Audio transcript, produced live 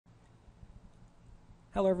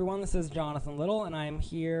Hello everyone, this is Jonathan Little, and I'm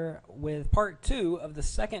here with part 2 of the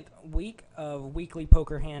second week of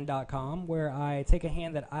weeklypokerhand.com, where I take a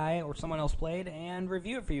hand that I or someone else played and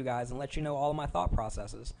review it for you guys and let you know all of my thought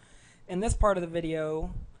processes. In this part of the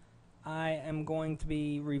video, I am going to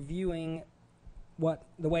be reviewing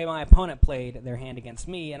the way my opponent played their hand against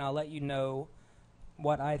me, and I'll let you know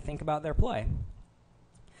what I think about their play.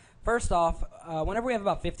 First off, whenever we have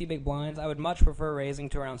about 50 big blinds, I would much prefer raising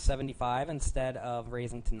to around 75 instead of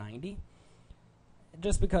raising to 90.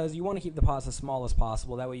 Just because you want to keep the pots as small as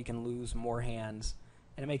possible, that way you can lose more hands,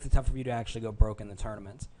 and it makes it tough for you to actually go broke in the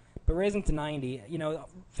tournament. But raising to 90,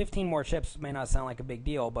 15 more chips may not sound like a big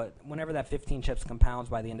deal, but whenever that 15 chips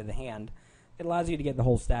compounds by the end of the hand, it allows you to get the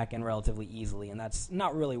whole stack in relatively easily, and that's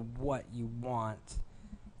not really what you want,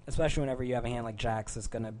 especially whenever you have a hand like Jacks that's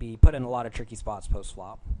going to be put in a lot of tricky spots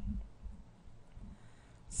post-flop.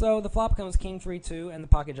 So the flop comes King 3-2, and the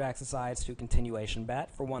pocket Jack decides to continuation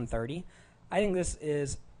bet for 130. I think this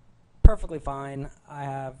is perfectly fine. I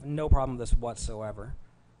have no problem with this whatsoever.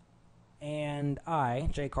 And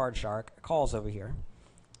J Card Shark, calls over here.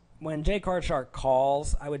 When J Card Shark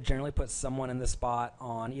calls, I would generally put someone in this spot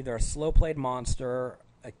on either a slow-played monster,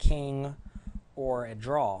 a king, or a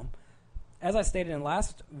draw. As I stated in the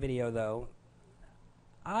last video, though,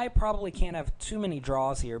 I probably can't have too many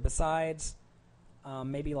draws here besides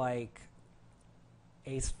maybe like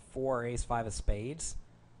ace 4 or ace 5 of spades,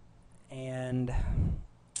 and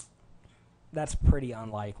that's pretty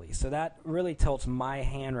unlikely. So that really tilts my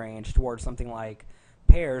hand range towards something like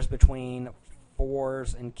pairs between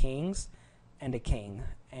 4s and kings and a king,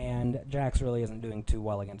 and Jacks really isn't doing too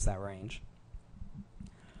well against that range.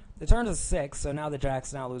 The turn's a 6, so now the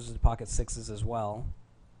Jacks now loses to pocket 6s as well,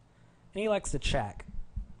 and he likes to check.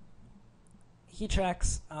 He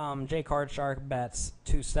checks. J Card Shark bets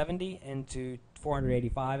 270 into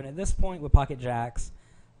 485, and at this point with pocket Jacks,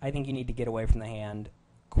 I think you need to get away from the hand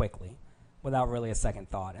quickly without really a second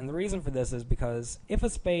thought. And the reason for this is because if a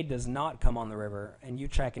spade does not come on the river and you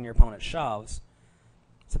check and your opponent shoves,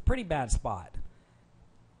 it's a pretty bad spot.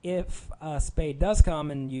 If a spade does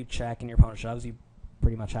come and you check and your opponent shoves, you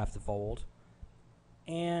pretty much have to fold.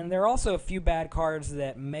 And there are also a few bad cards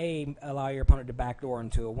that may allow your opponent to backdoor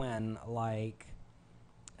into a win, like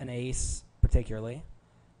an ace, particularly,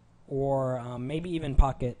 or maybe even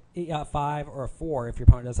pocket 5 or a 4 if your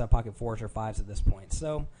opponent does have pocket 4s or 5s at this point.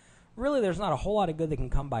 So really there's not a whole lot of good that can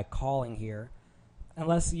come by calling here,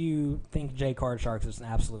 unless you think J Card Sharks is an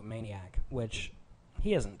absolute maniac, which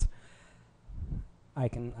he isn't. I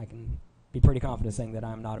can be pretty confident saying that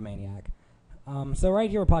I'm not a maniac. So right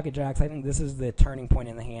here with pocket Jacks, I think this is the turning point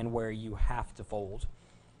in the hand where you have to fold.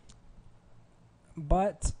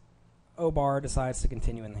 But Obar decides to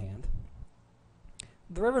continue in the hand.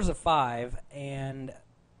 The river's a 5, and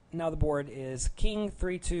now the board is King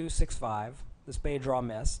 3-2 6-5. The spade draw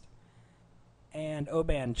missed, and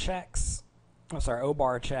Obar checks.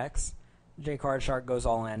 J Card Shark goes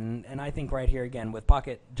all in, and I think right here again with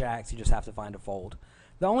pocket Jacks, you just have to find a fold.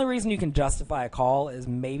 The only reason you can justify a call is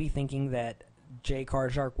maybe thinking that J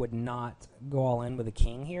Card Shark would not go all in with a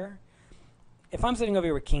king here. If I'm sitting over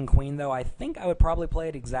here with King Queen, though, I think I would probably play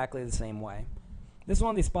it exactly the same way. This is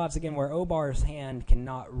one of these spots, again, where Obar's hand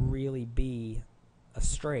cannot really be a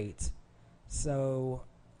straight. So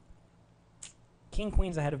King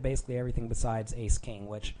Queen's ahead of basically everything besides Ace King,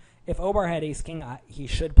 which if Obar had Ace King, he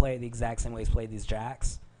should play it the exact same way he's played these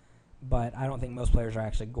Jacks. But I don't think most players are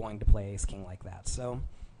actually going to play Ace King like that. So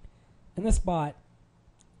in this spot,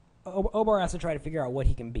 Obar has to try to figure out what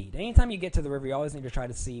he can beat. Anytime you get to the river, you always need to try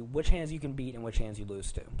to see which hands you can beat and which hands you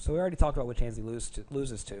lose to. So we already talked about which hands he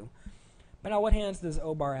loses to. But now what hands does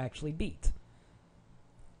Obar actually beat?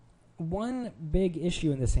 One big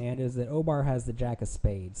issue in this hand is that Obar has the Jack of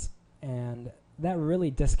Spades, and that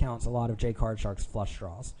really discounts a lot of J Card Shark's flush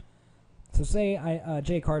draws. So say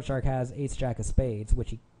J Card Shark has Ace Jack of Spades,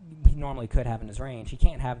 which he normally could have in his range. He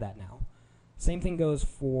can't have that now. Same thing goes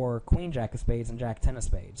for Queen Jack of Spades and Jack 10 of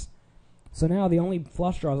Spades. So now the only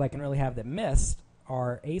flush draws I can really have that missed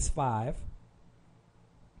are Ace 5,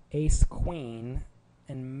 Ace Queen,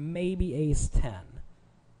 and maybe Ace 10,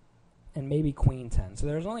 and maybe Queen 10. So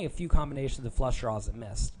there's only a few combinations of flush draws that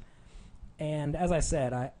missed. And as I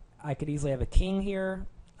said, I could easily have a king here.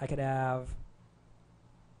 I could have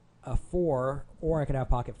a 4, or I could have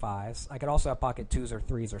pocket 5s. I could also have pocket 2s or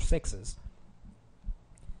 3s or 6s.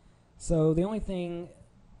 So the only thing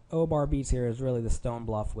Obar beats here is really the stone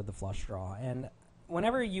bluff with the flush draw. And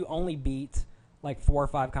whenever you only beat like 4 or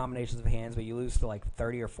 5 combinations of hands, but you lose to like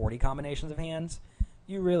 30 or 40 combinations of hands,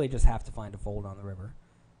 you really just have to find a fold on the river.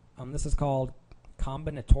 This is called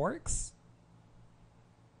combinatorics.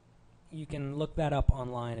 you can look that up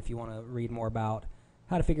online if you want to read more about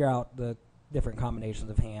how to figure out the different combinations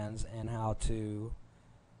of hands and how to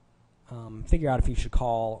figure out if you should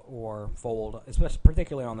call or fold, especially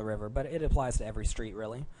particularly on the river, but it applies to every street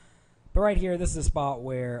really. But right here, this is a spot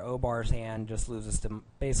where Obar's hand just loses to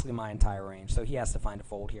basically my entire range, so he has to find a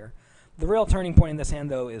fold here. The real turning point in this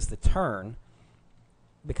hand, though, is the turn,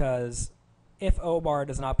 because if Obar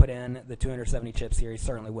does not put in the 270 chips here, he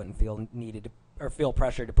certainly wouldn't feel needed to, or feel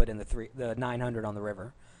pressure to put in the 900 on the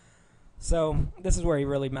river. So this is where he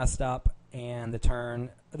really messed up, and the turn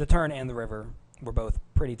and the river were both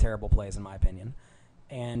pretty terrible plays in my opinion.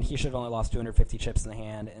 And he should have only lost 250 chips in the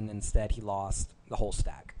hand, and instead he lost the whole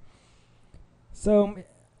stack. So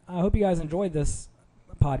I hope you guys enjoyed this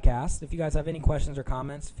podcast. If you guys have any questions or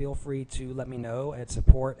comments, feel free to let me know at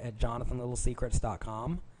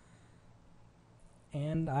support@jonathanlittlesecrets.com.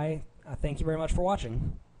 And I thank you very much for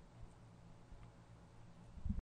watching.